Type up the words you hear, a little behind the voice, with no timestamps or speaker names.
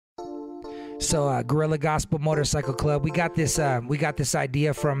So Guerrilla Gospel Motorcycle Club, we got this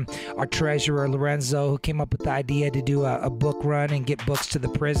idea from our treasurer Lorenzo, who came up with the idea to do a book run and get books to the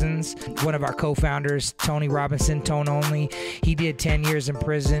prisons. One of our co-founders, Tony Robinson, Tone Only, he did 10 years in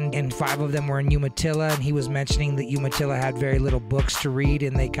prison, and 5 of them were in Umatilla, and he was mentioning that Umatilla had very little books to read,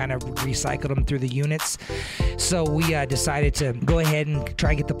 and they kind of recycled them through the units. So we decided to go ahead and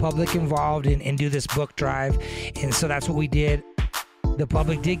try and get the public involved and do this book drive, and so that's what we did. The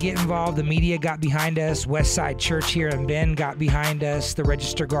public did get involved. The media got behind us. Westside Church here in Bend got behind us. The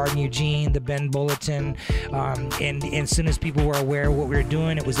Register Guard in Eugene, the Bend Bulletin. And as soon as people were aware of what we were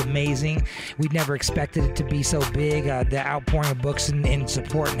doing, it was amazing. We'd never expected it to be so big. The outpouring of books and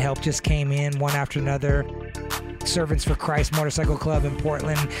support and help just came in one after another. Servants for Christ Motorcycle Club in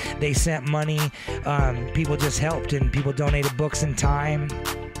Portland, they sent money. People just helped, and people donated books and time.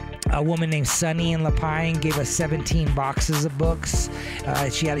 A woman named Sunny in La Pine gave us 17 boxes of books.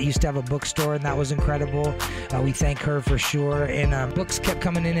 She used to have a bookstore, and that was incredible. We thank her for sure. And books kept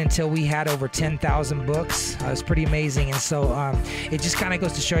coming in until we had over 10,000 books. It was pretty amazing. And so it just kind of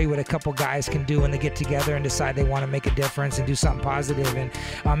goes to show you what a couple guys can do when they get together and decide they want to make a difference and do something positive. And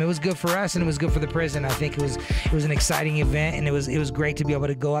it was good for us, and it was good for the prison. I think it was an exciting event, and it was great to be able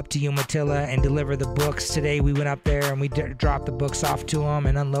to go up to Umatilla and deliver the books. Today we went up there and we dropped the books off to them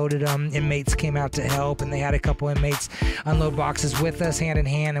and unloaded them. Inmates came out to help, and they had a couple inmates unload boxes with us hand in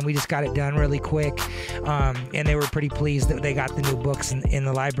hand, and we just got it done really quick. And they were pretty pleased that they got the new books in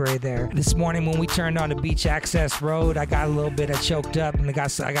the library there. This morning when we turned on the Beach Access Road, I got a little bit choked up, and I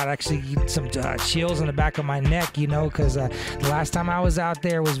got actually some chills in the back of my neck, because the last time I was out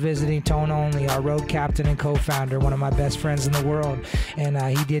there was visiting Tone Only, our road captain and co-founder, one of my best friends in the world. And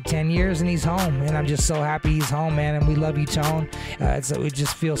he did 10 years, and he's home, and I'm just so happy he's home, man. And we love you, Tone. It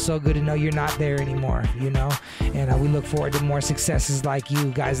just feels so good to know you're not there anymore, and we look forward to more successes like you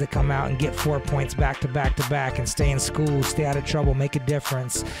guys that come out and get 4 points back to back to back and stay in school, stay out of trouble, make a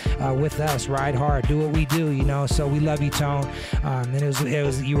difference with us, ride hard, do what we do, so we love you, Tone. And it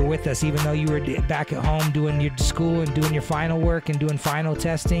was you were with us even though you were back at home doing your school and doing your final work and doing final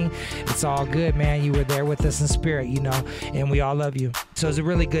testing. It's all good, man. You were there with us in spirit, and we all love you. So it's a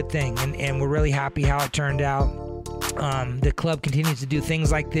really good thing, and we're really happy how it turned out. The club continues to do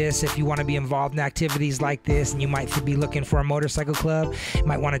things like this. If you want to be involved in activities like this and you might be looking for a motorcycle club, you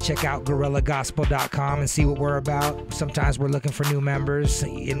might want to check out GuerrillaGospel.com and see what we're about. Sometimes we're looking for new members.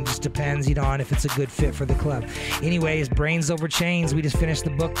 It just depends, on if it's a good fit for the club. Anyways, Brains Over Chains, we just finished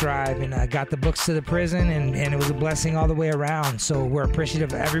the book drive and got the books to the prison, and it was a blessing all the way around. So we're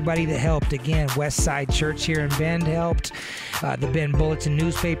appreciative of everybody that helped. Again, Westside Church here in Bend helped. The Bend Bulletin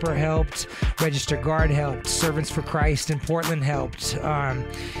newspaper helped. Register Guard helped. Servants for Christ in Portland helped.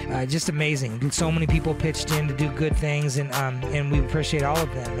 Just amazing. So many people pitched in to do good things, and we appreciate all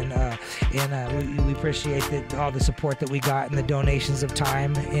of them. And we appreciate all the support that we got, and the donations of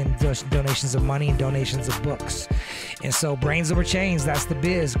time, and donations of money, and donations of books. And so Brains Over Chains, that's the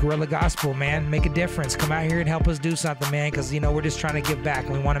biz. Guerrilla Gospel, man. Make a difference. Come out here and help us do something, man, because, we're just trying to give back,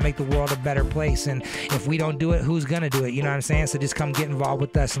 and we want to make the world a better place. And if we don't do it, who's going to do it? You know what I'm saying? So just come get involved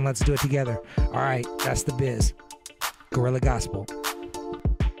with us, and let's do it together. All right, that's the biz. Guerrilla Gospel.